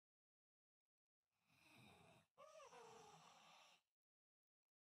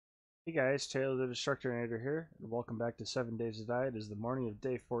Hey guys, Taylor the Destructinator here, and welcome back to 7 Days to Die. It is the morning of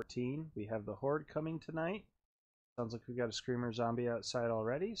day 14. We have the Horde coming tonight. Sounds like we got a Screamer zombie outside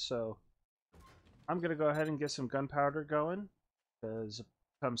already, so I'm going to go ahead and get some gunpowder going, because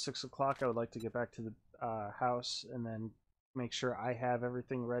come 6 o'clock I would like to get back to the house and then make sure I have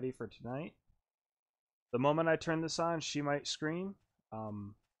everything ready for tonight. The moment I turn this on, she might scream.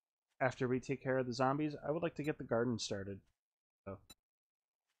 After we take care of the zombies, I would like to get the garden started. So,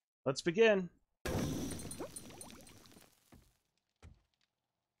 let's begin!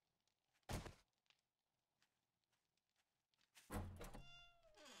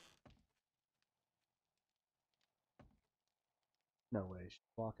 No way, she's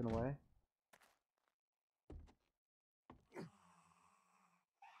walking away.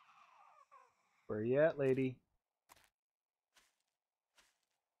 Where you at, lady?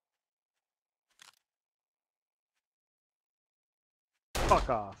 Fuck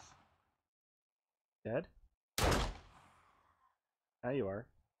off. Dead? Now you are.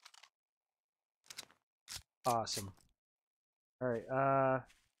 Awesome. Alright,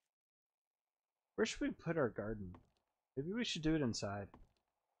 where should we put our garden? Maybe we should do it inside.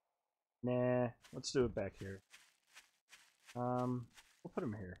 Nah, let's do it back here. We'll put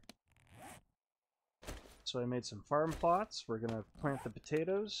them here. So I made some farm plots. We're gonna plant the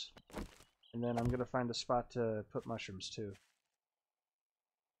potatoes. And then I'm gonna find a spot to put mushrooms too.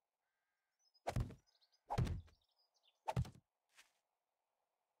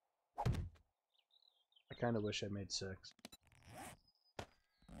 I kinda wish I made 6.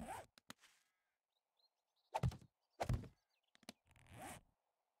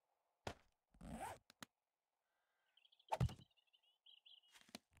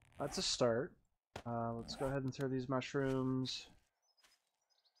 That's a start. Let's go ahead and throw these mushrooms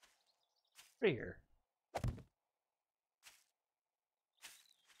right here.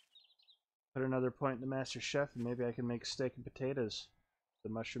 Put another point in the Master Chef, and maybe I can make steak and potatoes, the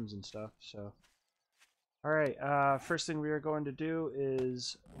mushrooms and stuff. So, all right. First thing we are going to do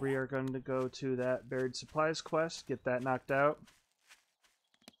is we are going to go to that buried supplies quest, get that knocked out.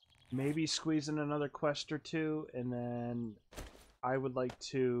 Maybe squeeze in another quest or two, and then I would like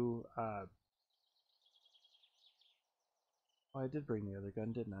to. Oh, I did bring the other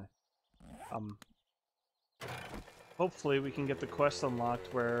gun, didn't I? Hopefully we can get the quest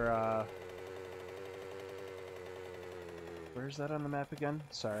unlocked where. Where's that on the map again?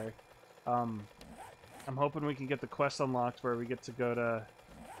 Sorry. I'm hoping we can get the quest unlocked where we get to go to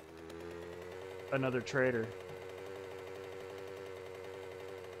another trader.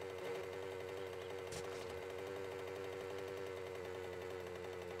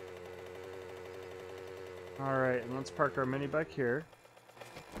 Alright, and let's park our mini bike here.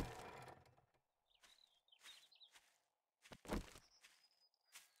 Get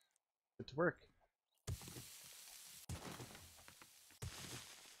to work.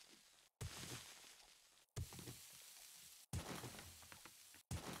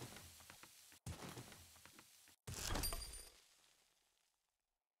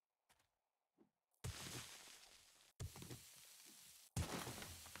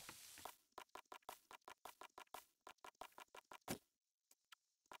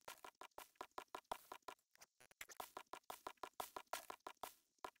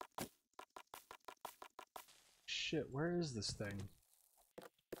 Shit, where is this thing?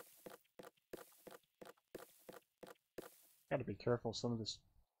 Gotta be careful, some of this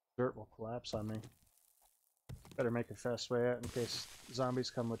dirt will collapse on me. Better make a fast way out in case zombies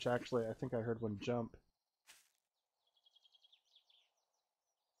come, which actually I think I heard one jump.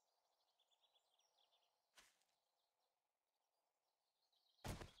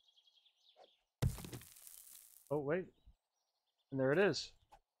 Oh, wait. And there it is.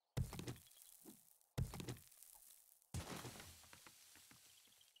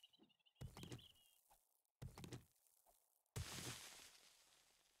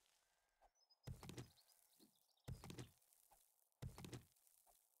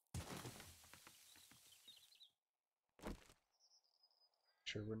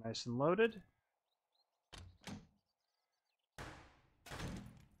 Sure, we're nice and loaded.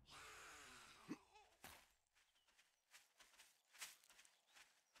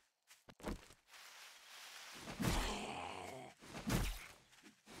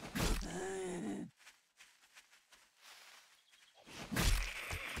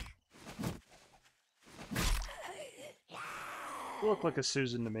 You look like a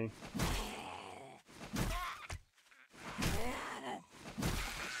Susan to me.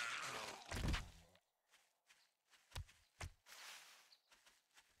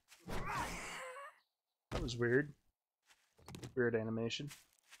 That was weird. Weird animation.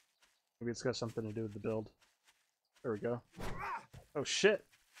 Maybe it's got something to do with the build. There we go. Oh shit!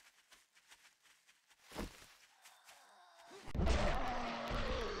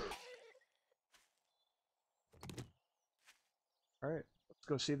 Alright, let's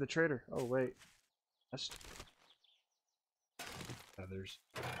go see the trader. Oh wait. That's feathers.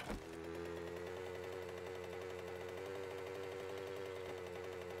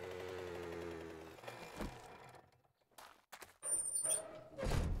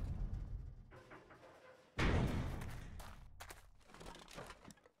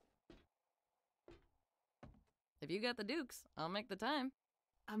 If you got the dukes, I'll make the time.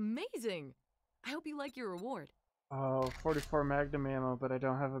 Amazing! I hope you like your reward. Oh, 44 magnum ammo, but I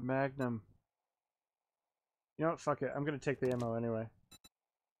don't have a magnum. You know what? Fuck it. I'm gonna take the ammo anyway.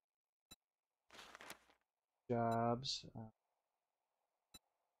 Jobs. Let's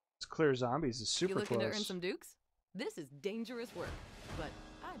clear zombies is super You looking close. to earn some dukes? This is dangerous work, but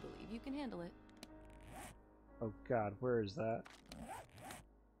I believe you can handle it. Oh god, where is that?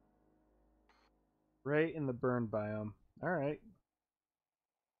 Right in the burn biome. Alright.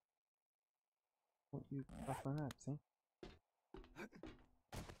 What you off my map, see?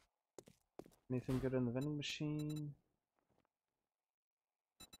 Anything good in the vending machine?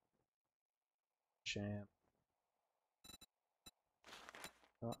 Sham.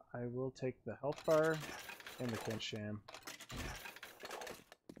 Well, I will take the health bar and the can sham.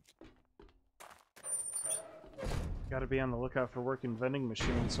 Gotta be on the lookout for working vending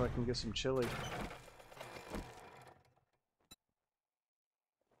machines so I can get some chili.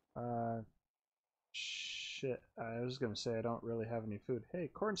 Shit. I was gonna say I don't really have any food. Hey,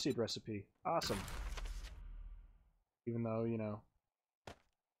 corn seed recipe. Awesome. Even though, you know,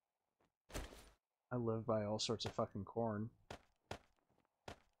 I live by all sorts of fucking corn.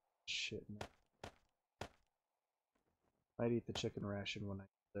 Shit, man. Might eat the chicken ration when I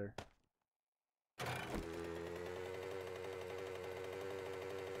get there.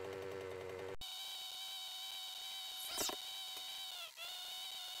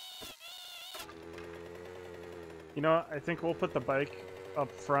 You know what? I think we'll put the bike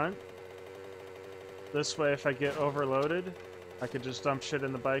up front. This way, if I get overloaded, I could just dump shit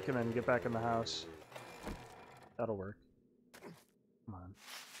in the bike and then get back in the house. That'll work. Come on.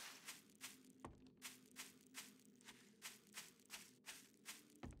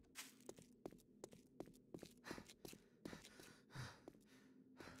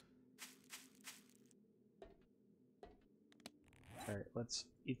 Alright, let's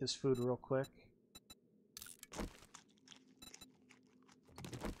eat this food real quick.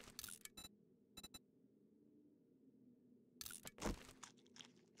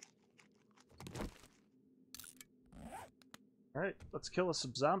 Alright, let's kill us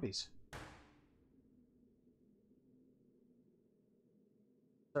some zombies.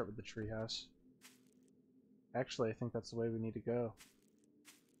 Start with the treehouse. Actually, I think that's the way we need to go.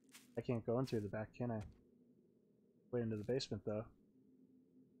 I can't go in through the back, can I? Way into the basement, though.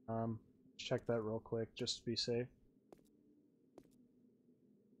 Check that real quick, just to be safe.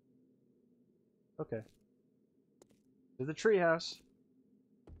 Okay. To the treehouse.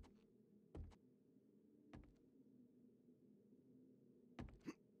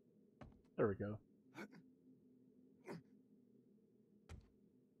 There we go.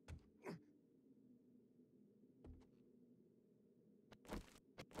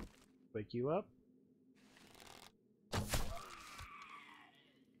 Wake you up.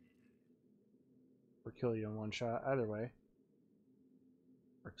 Or kill you in one shot. Either way.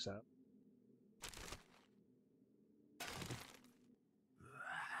 Works out.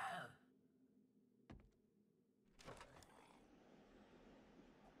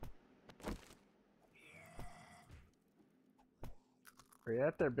 Where you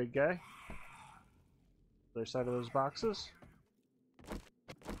at there, big guy? Other side of those boxes?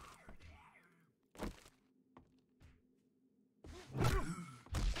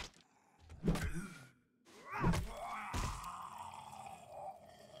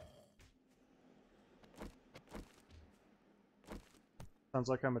 Sounds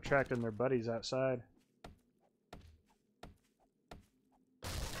like I'm attracting their buddies outside.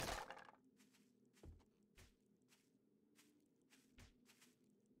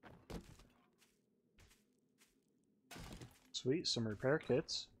 Sweet, some repair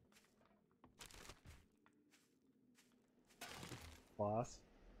kits. Cloth.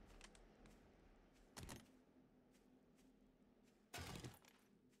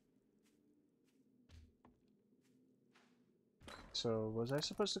 So, was I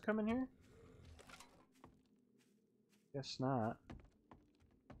supposed to come in here? Guess not.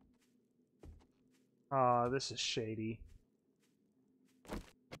 Aw, this is shady.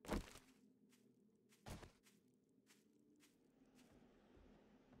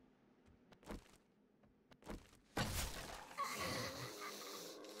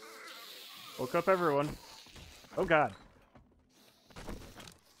 Woke up everyone. Oh god.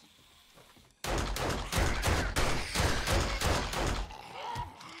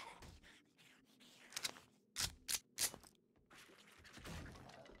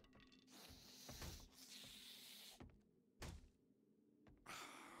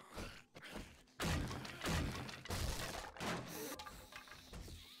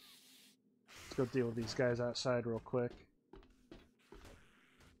 Let's go deal with these guys outside real quick.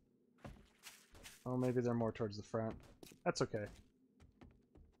 Oh, maybe they're more towards the front. That's okay.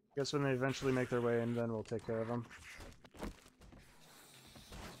 Guess when they eventually make their way in, then we'll take care of them.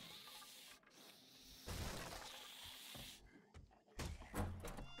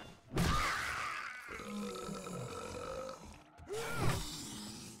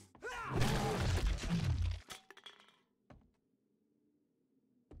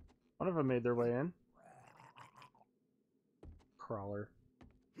 One of them made their way in. Crawler.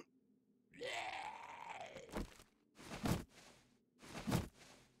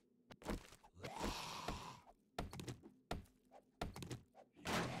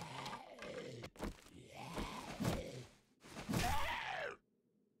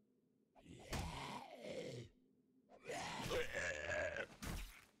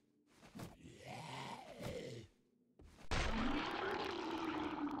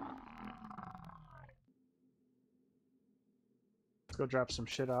 Let's go drop some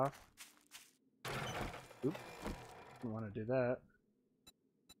shit off. Oop. Don't want to do that.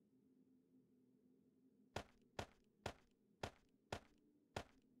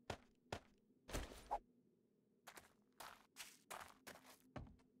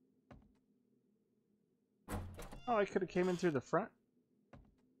 Oh, I could have came in through the front.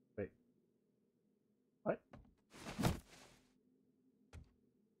 Wait. What?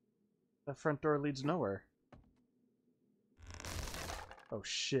 That front door leads nowhere. Oh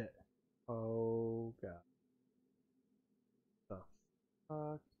shit. Oh god. The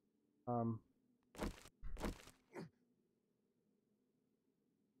fuck?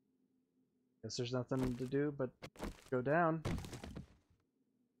 Guess there's nothing to do but go down.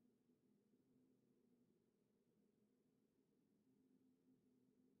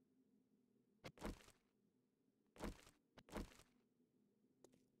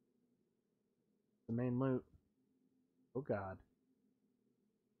 The main loot. Oh god.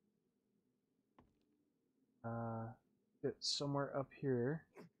 Get somewhere up here.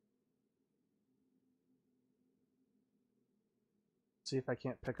 See if I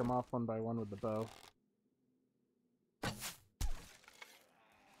can't pick them off one by one with the bow. Is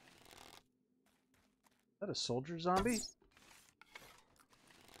that a soldier zombie?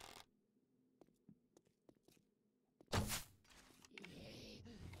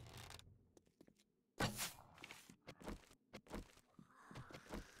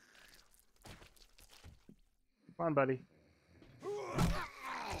 Come on, buddy.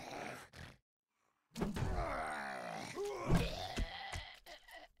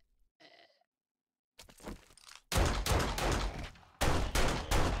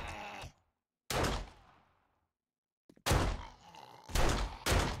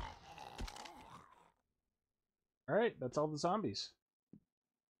 Alright, that's all the zombies.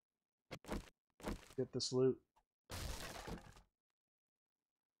 Get this loot.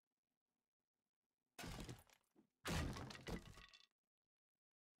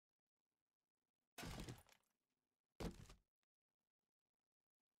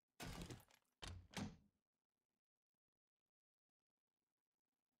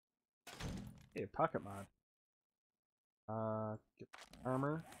 Hey, pocket mod. Get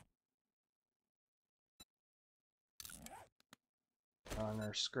armor. On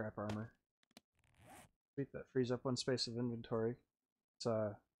our scrap armor. Sweet, that frees up one space of inventory. It's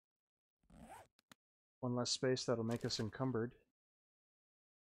one less space that'll make us encumbered.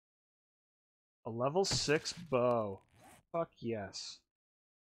 A level 6 bow. Fuck yes.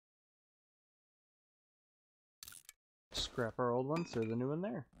 Scrap our old one, throw the new one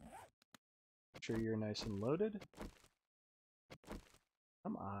there. Make sure you're nice and loaded.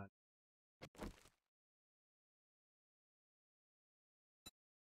 Come on.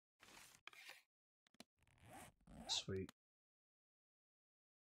 Sweet.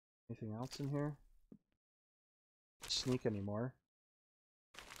 Anything else in here? Sneak anymore.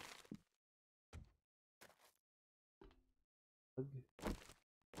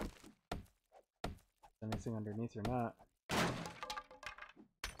 Anything underneath or not?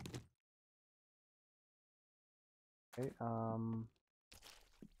 Okay,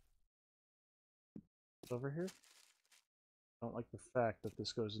 over here? I don't like the fact that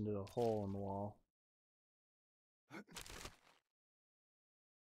this goes into a hole in the wall.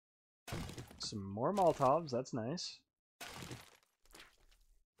 Some more Molotovs, that's nice.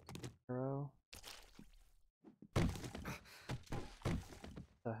 Arrow.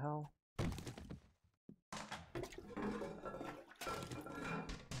 The hell?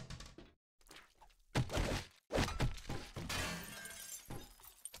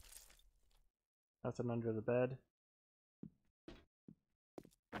 Nothing under the bed.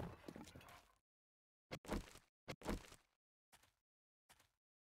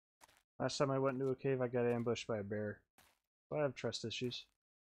 Last time I went into a cave, I got ambushed by a bear. So I have trust issues.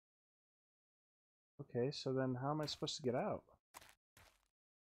 Okay, so then how am I supposed to get out?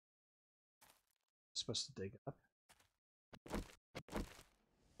 I'm supposed to dig up.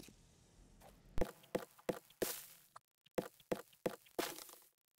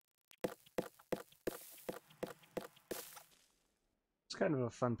 It's kind of a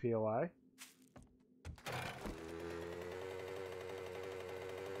fun POI.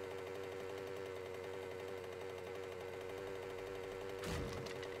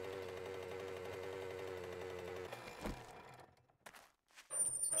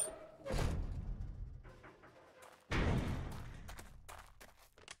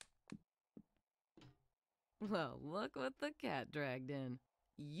 Well, look what the cat dragged in.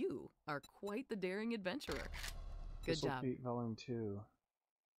 You are quite the daring adventurer. Good job. Feet volume 2.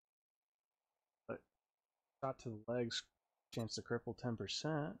 But shot to the legs, chance to cripple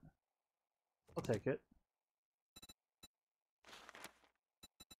 10%. I'll take it.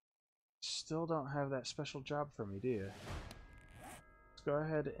 Still don't have that special job for me, do you? Let's go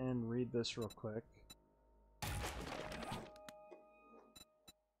ahead and read this real quick.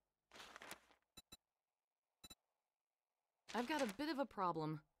 I've got a bit of a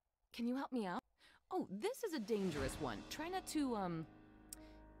problem. Can you help me out? Oh, this is a dangerous one. Try not to,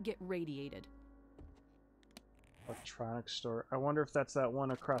 get radiated. Electronics store. I wonder if that's that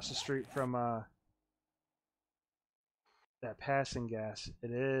one across the street from, that passing gas.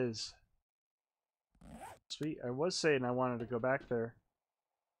 It is. Sweet. I was saying I wanted to go back there.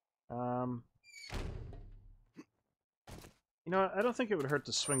 You know what? I don't think it would hurt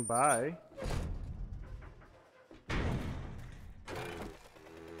to swing by.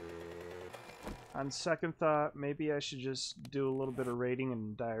 On second thought, maybe I should just do a little bit of raiding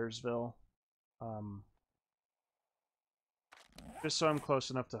in Dyersville. Just so I'm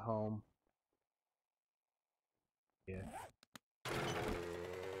close enough to home. Yeah.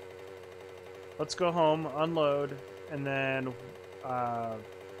 Let's go home, unload, and then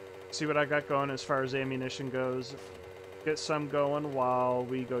see what I got going as far as ammunition goes. Get some going while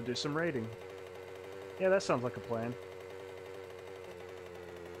we go do some raiding. Yeah, that sounds like a plan.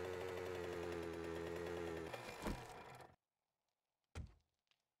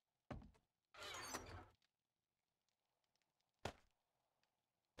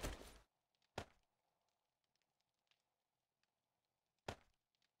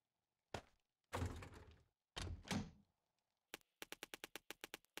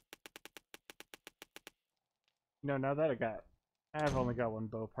 You know, now that I've only got one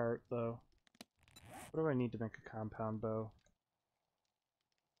bow part, though. What do I need to make a compound bow?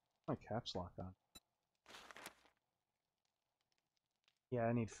 My caps lock on. Yeah,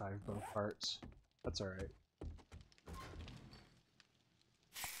 I need 5 bow parts. That's alright.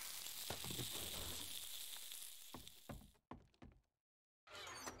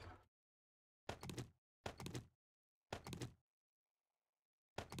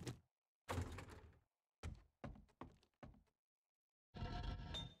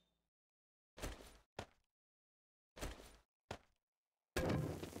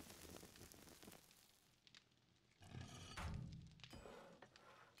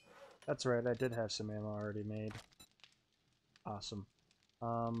 That's right, I did have some ammo already made. Awesome.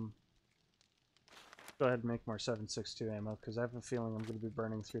 Go ahead and make more 7.62 ammo, because I have a feeling I'm going to be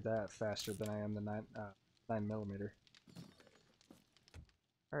burning through that faster than I am the 9mm.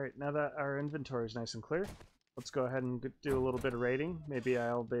 Alright, now that our inventory is nice and clear, let's go ahead and do a little bit of raiding. Maybe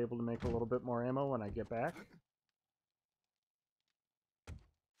I'll be able to make a little bit more ammo when I get back.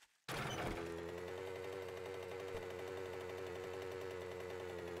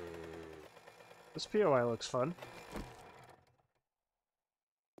 This POI looks fun.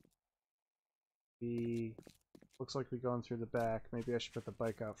 Looks like we're going through the back. Maybe I should put the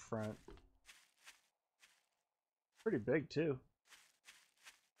bike out front. Pretty big, too.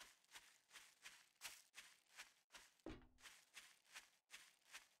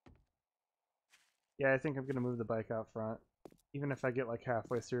 Yeah, I think I'm going to move the bike out front. Even if I get like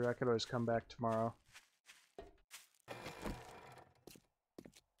halfway through, I could always come back tomorrow.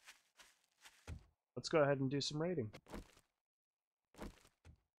 Let's go ahead and do some raiding.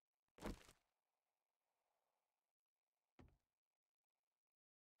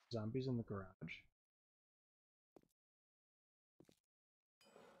 Zombies in the garage.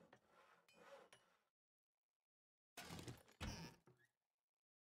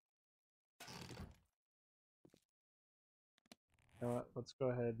 You know what? Let's go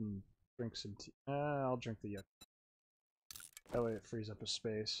ahead and drink some tea. I'll drink the yuck. That way it frees up a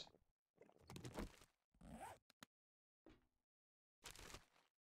space.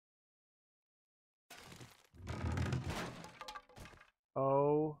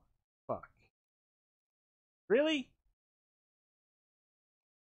 Oh, fuck. Really?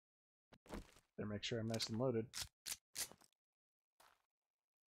 Better make sure I'm nice and loaded.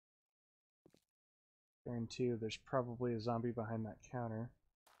 Guarantee you there's probably a zombie behind that counter.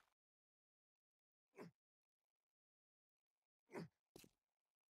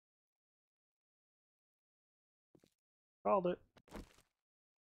 Called it.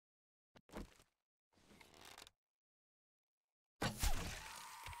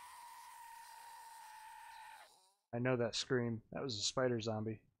 I know that scream. That was a spider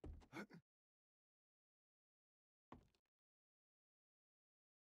zombie.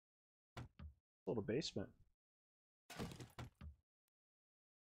 Little basement.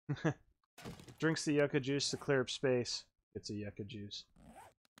 Drinks the yucca juice to clear up space. It's a yucca juice.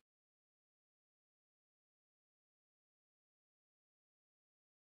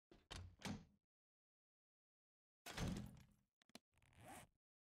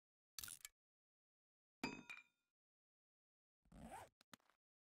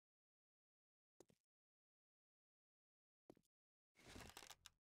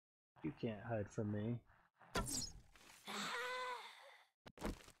 You can't hide from me.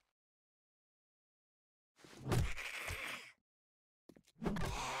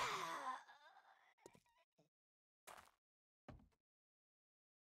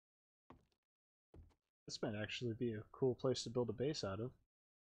 This might actually be a cool place to build a base out of.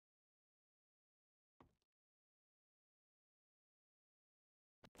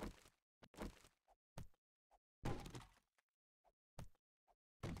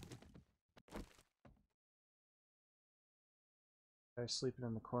 Guy's sleeping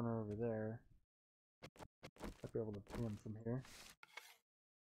in the corner over there. I'd be able to ping him from here.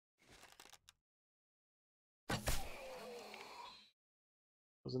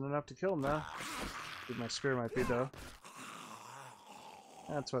 Wasn't enough to kill him though. Dude, my spear might be though.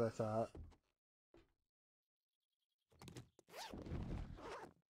 That's what I thought.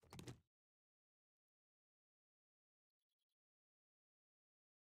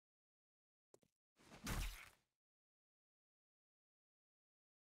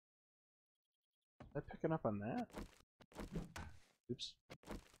 Am I picking up on that? Oops.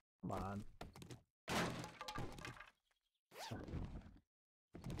 Come on.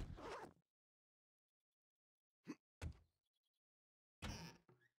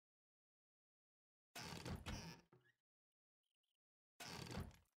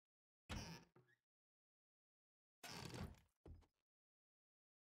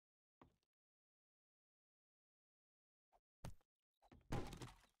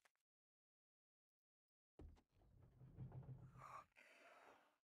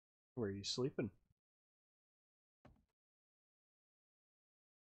 Where are you sleeping?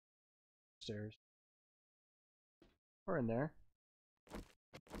 Stairs. Or in there.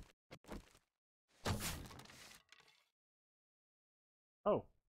 Oh,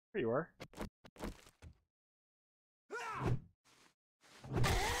 here you are.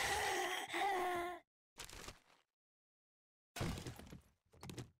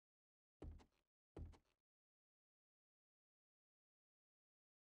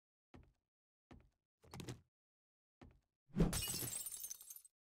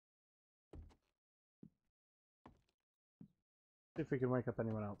 See if we can wake up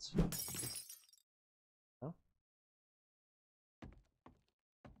anyone else. No?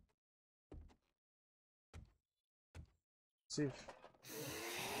 See if...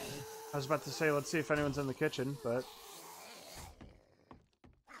 I was about to say, let's see if anyone's in the kitchen, but...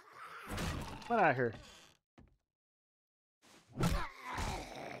 Come on out here.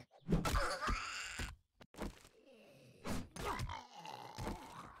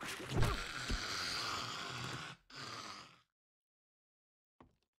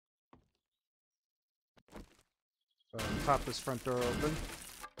 Pop this front door open.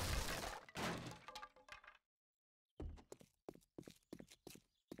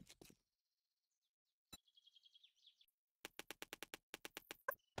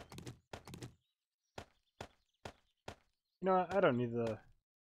 You know what? I don't need the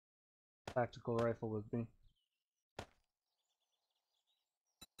tactical rifle with me.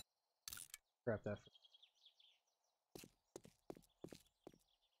 Grab that.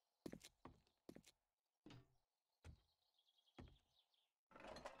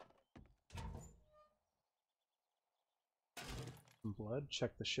 blood.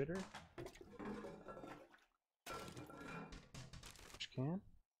 Check the shitter. Which can.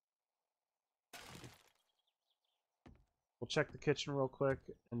 We'll check the kitchen real quick,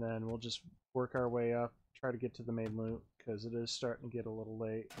 and then we'll just work our way up, try to get to the main loot, because it is starting to get a little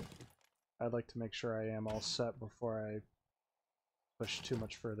late. I'd like to make sure I am all set before I push too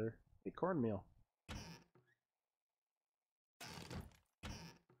much further. Hey, cornmeal.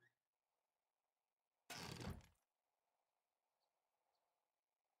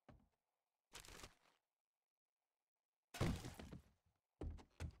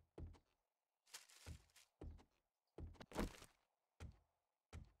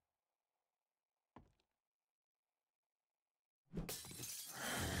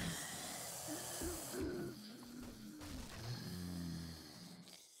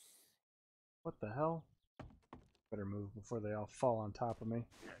 What the hell? Better move before they all fall on top of me.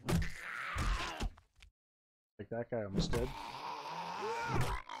 Like that guy almost did.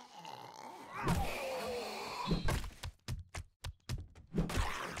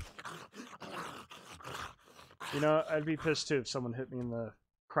 You know, I'd be pissed too if someone hit me in the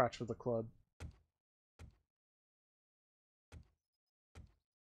crotch with a club.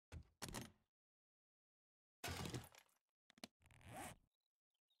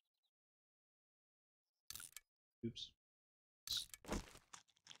 Oops.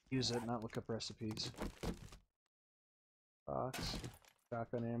 Use it, not look up recipes. Box.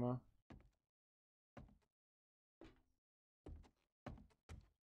 Shotgun ammo.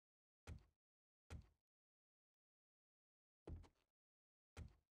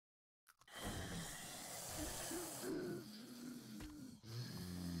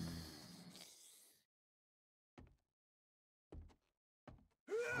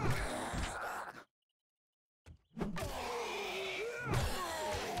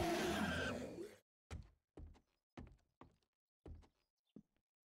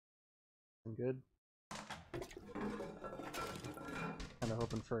 I'm good. Kinda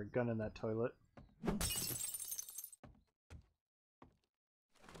hoping for a gun in that toilet.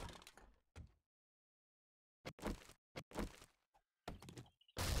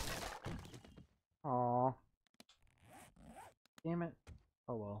 Aww. Damn it.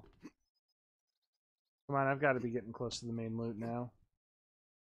 Oh well. Come on, I've got to be getting close to the main loot now.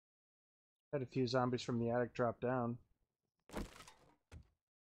 Had a few zombies from the attic drop down.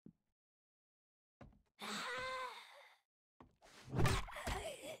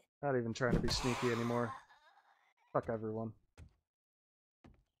 Not even trying to be sneaky anymore. Fuck everyone.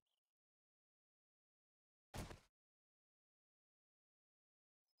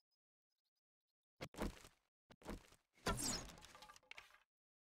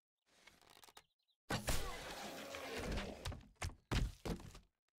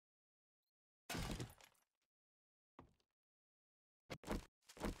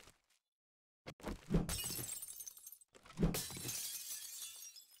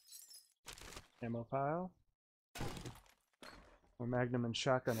 Ammo pile. More magnum and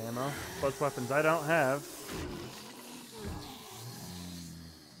shotgun ammo. Both weapons I don't have.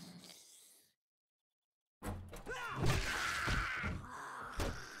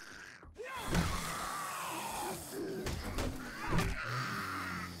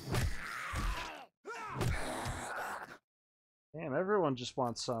 Damn, everyone just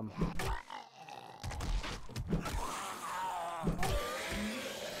wants some.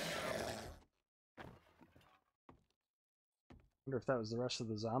 Wonder if that was the rest of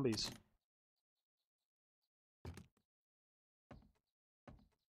the zombies.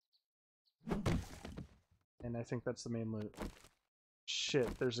 And I think that's the main loot.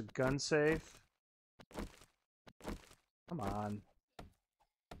 Shit, there's a gun safe. Come on.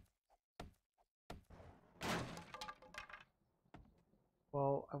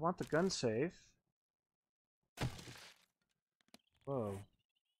 Well, I want the gun safe. Whoa.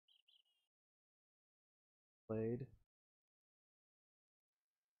 Blade.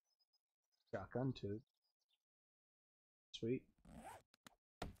 Shotgun tube. Sweet.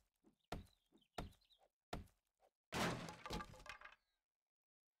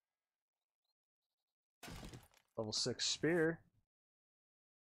 Level 6 spear.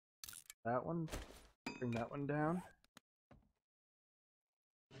 That one. Bring that one down.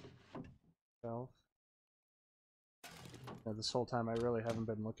 Shelf. Now, this whole time I really haven't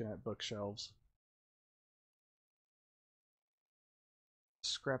been looking at bookshelves.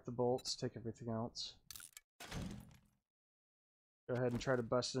 Scrap the bolts, take everything else. Go ahead and try to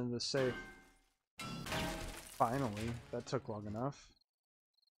bust into the safe. Finally, that took long enough.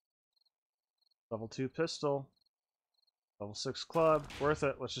 Level 2 pistol. Level 6 club. Worth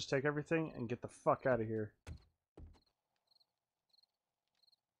it. Let's just take everything and get the fuck out of here.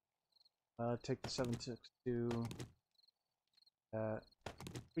 Take the 762.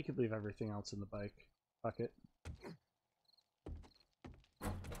 We could leave everything else in the bike. Fuck it.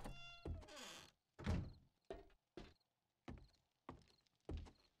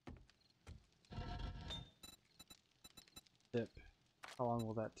 Dip. How long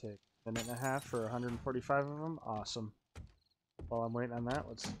will that take? A minute and a half for 145 of them? Awesome. While I'm waiting on that,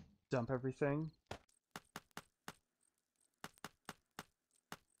 let's dump everything.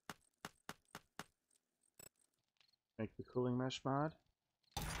 Make the cooling mesh mod.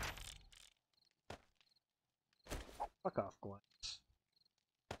 Fuck off, glass.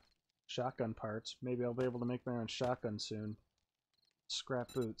 Shotgun parts. Maybe I'll be able to make my own shotgun soon.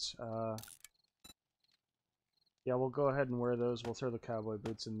 Scrap boots. Yeah, we'll go ahead and wear those. We'll throw the cowboy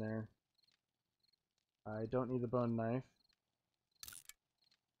boots in there. I don't need the bone knife.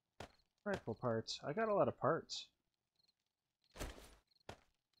 Rifle parts. I got a lot of parts.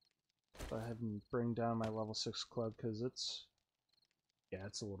 Go ahead and bring down my level 6 club because it's... yeah,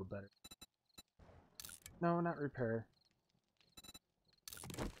 it's a little better. No, not repair.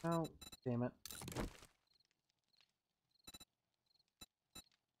 No, damn it.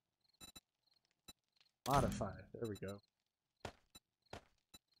 Modify. There we go.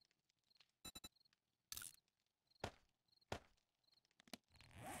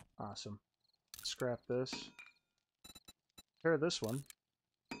 Awesome. Scrap this. Repair this one.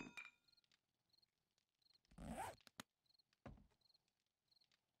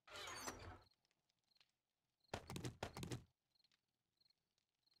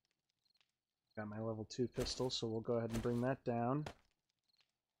 Got my level 2 pistol, so we'll go ahead and bring that down.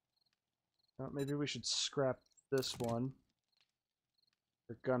 Oh, maybe we should scrap this one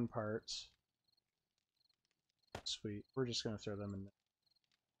for gun parts. Sweet. We're just going to throw them in there.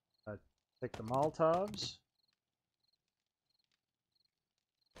 Take the Molotovs.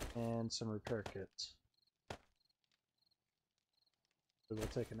 And some repair kits. So we'll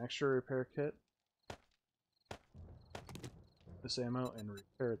take an extra repair kit. This ammo and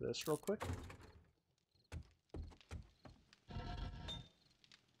repair this real quick.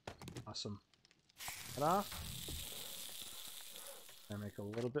 Awesome. Cut off. Can I make a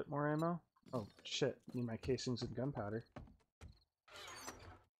little bit more ammo? Oh shit, need my casings and gunpowder.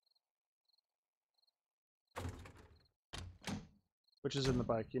 Which is in the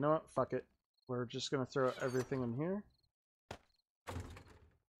bike. You know what? Fuck it. We're just gonna throw everything in here.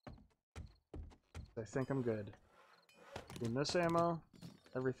 I think I'm good. Between this ammo,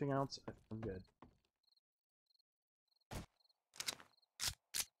 everything else, I think I'm good.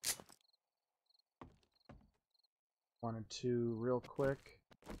 Wanted to real quick.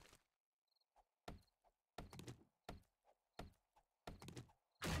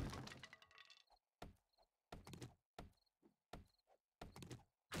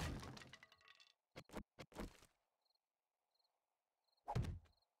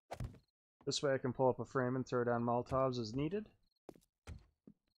 This way I can pull up a frame and throw down Molotovs as needed.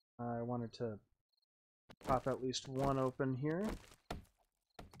 I wanted to pop at least one open here.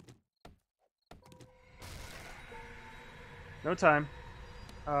 No time.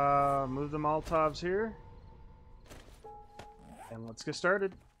 Move the Molotovs here. And let's get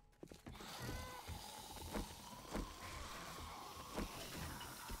started.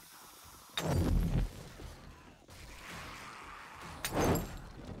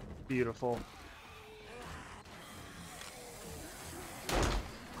 Beautiful.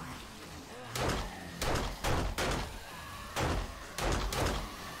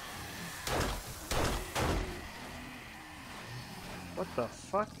 What the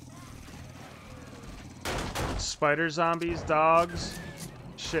fuck? Spider zombies, dogs.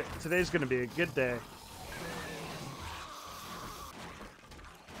 Shit, today's gonna be a good day.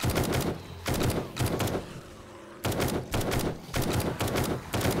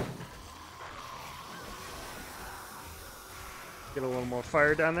 Get a little more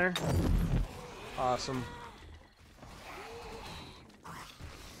fire down there. Awesome.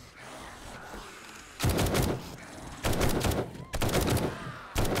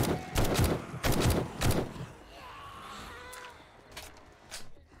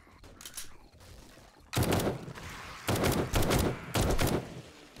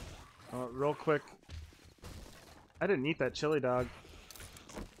 Real quick. I didn't eat that chili dog.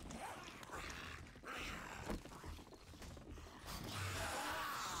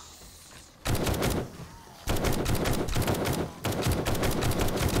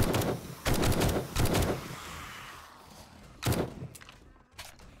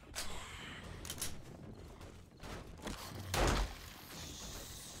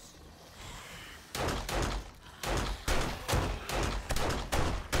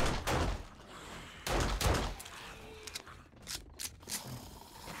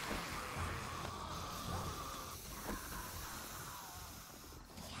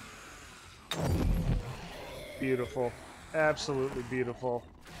 beautiful. Absolutely beautiful.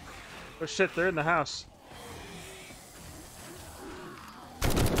 Oh shit, they're in the house.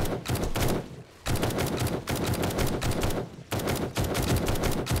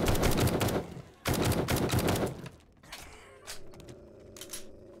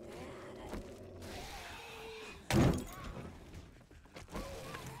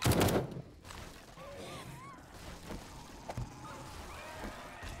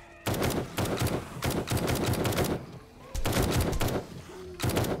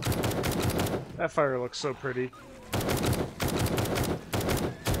 That fire looks so pretty.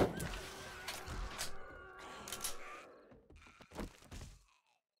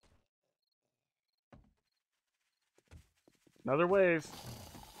 Another wave.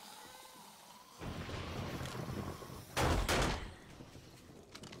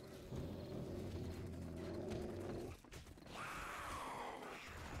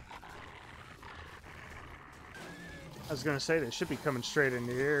 I was gonna say, they should be coming straight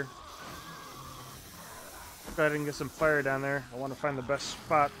into here. Go ahead and get some fire down there. I want to find the best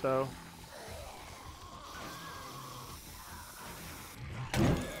spot, though.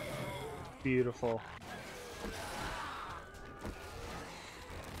 Beautiful.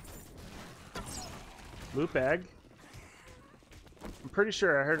 Loot bag. I'm pretty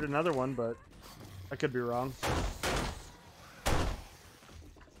sure I heard another one, but I could be wrong.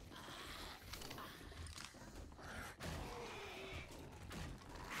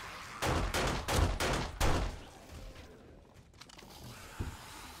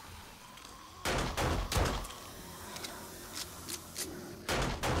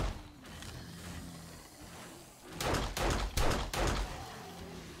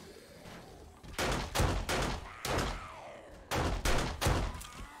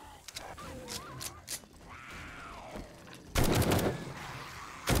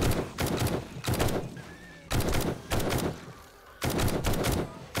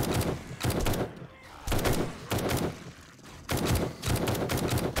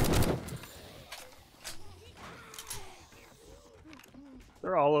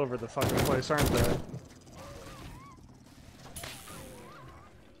 They're all over the fucking place, aren't they?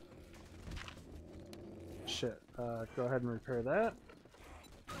 Shit. Go ahead and repair that.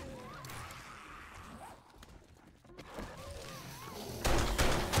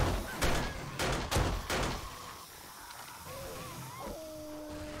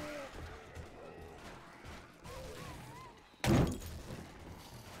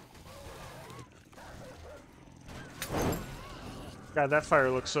 God, that fire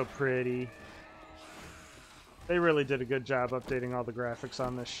looks so pretty. They really did a good job updating all the graphics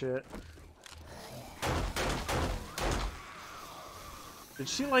on this shit. Did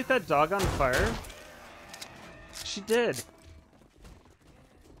she light that dog on fire? She did.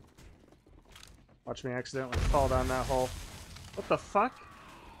 Watch me accidentally fall down that hole. What the fuck?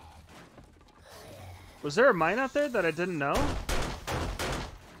 Was there a mine out there that I didn't know?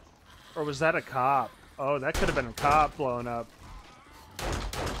 Or was that a cop? Oh, that could have been a cop blowing up.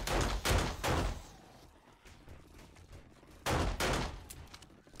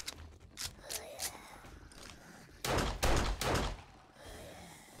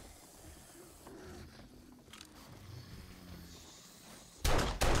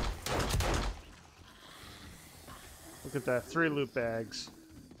 Look at that, 3 loot bags.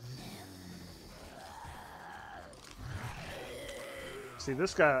 See,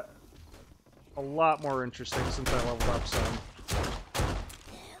 this got a lot more interesting since I leveled up some.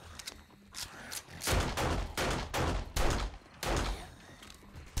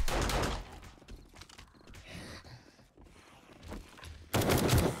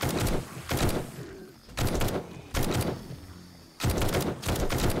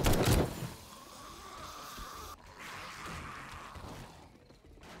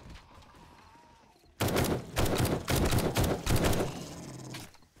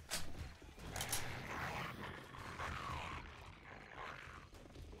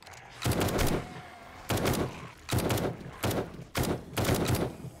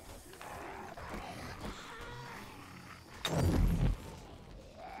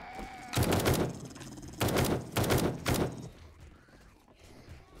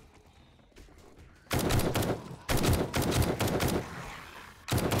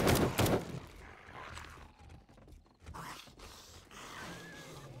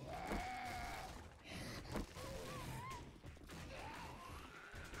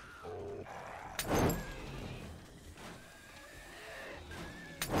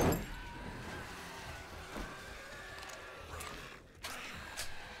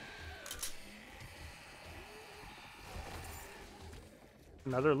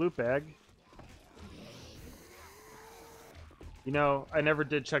 Another loot bag. You know, I never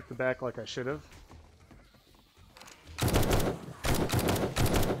did check the back like I should have.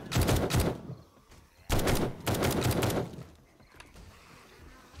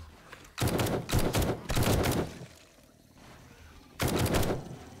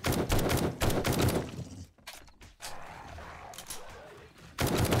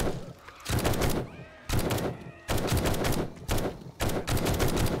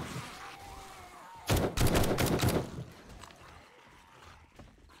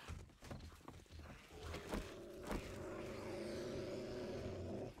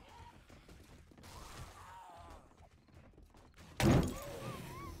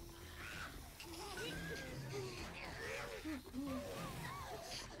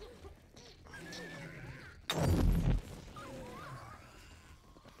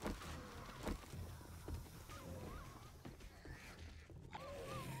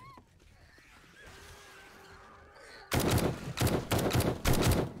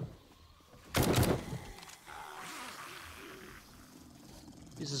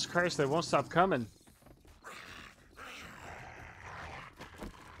 Jesus Christ, they won't stop coming.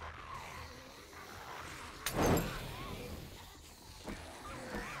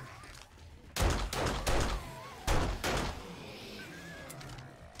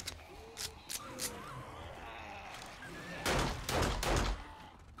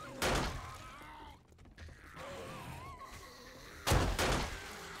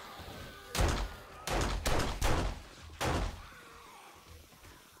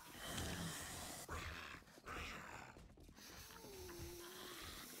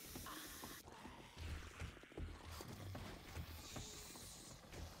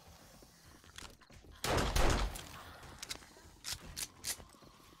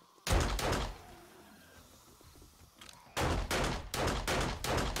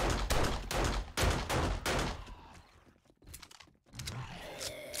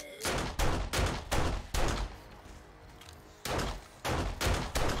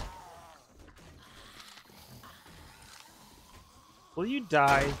 Will you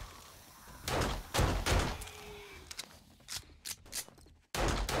die?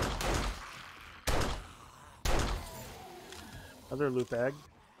 Another loop egg.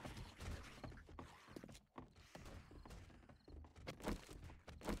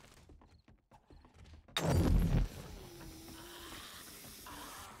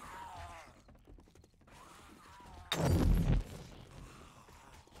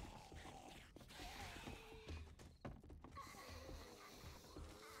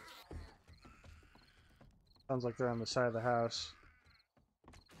 Sounds like they're on the side of the house.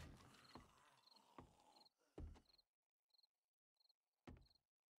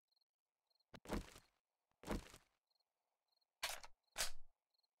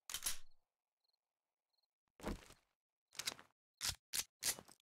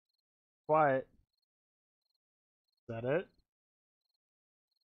 Quiet. Is that it?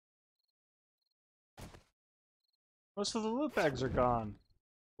 Most of the loot bags are gone.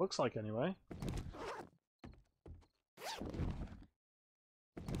 Looks like, anyway.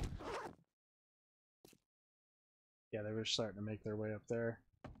 Yeah, they were starting to make their way up there.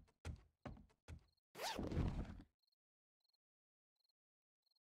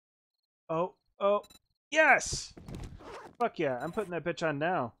 Oh, oh, yes! Fuck yeah, I'm putting that bitch on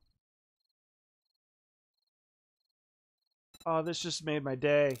now. Oh, this just made my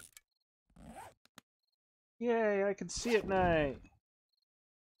day. Yay, I can see at night.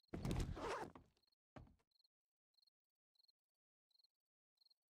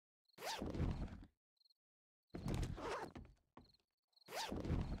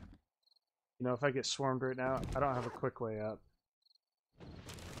 You know, if I get swarmed right now, I don't have a quick way up.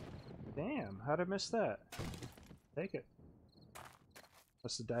 Damn, how'd I miss that? Take it.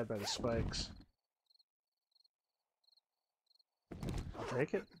 Must have died by the spikes. I'll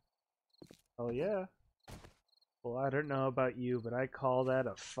take it. Oh yeah. Well, I don't know about you, but I call that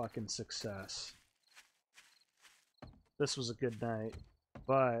a fucking success. This was a good night,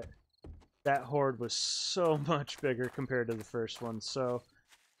 but that horde was so much bigger compared to the first one, so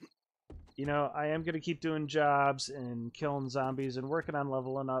you know, I am going to keep doing jobs and killing zombies and working on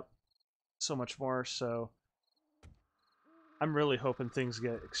leveling up so much more, so I'm really hoping things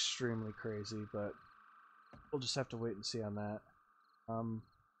get extremely crazy, but we'll just have to wait and see on that. I'm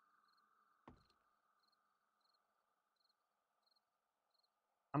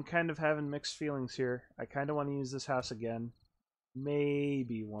kind of having mixed feelings here. I kind of want to use this house again.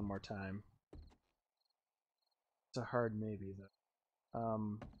 Maybe one more time. It's a hard maybe, though.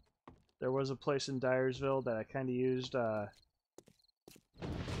 There was a place in Dyersville that I kind of used, or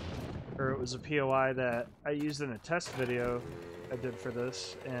it was a POI that I used in a test video I did for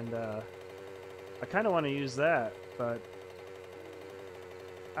this, and I kind of want to use that, but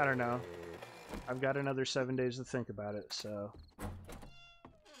I don't know. I've got another 7 days to think about it, so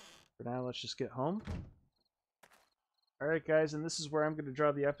for now, let's just get home. Alright guys, and this is where I'm going to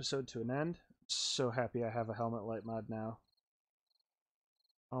draw the episode to an end. I'm so happy I have a helmet light mod now.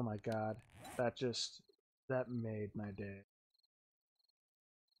 Oh my god, that made my day.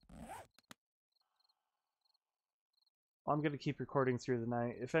 I'm going to keep recording through the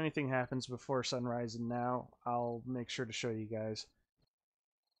night. If anything happens before sunrise and now, I'll make sure to show you guys.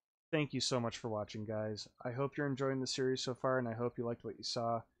 Thank you so much for watching, guys. I hope you're enjoying the series so far, and I hope you liked what you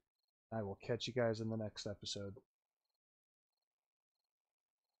saw. I will catch you guys in the next episode.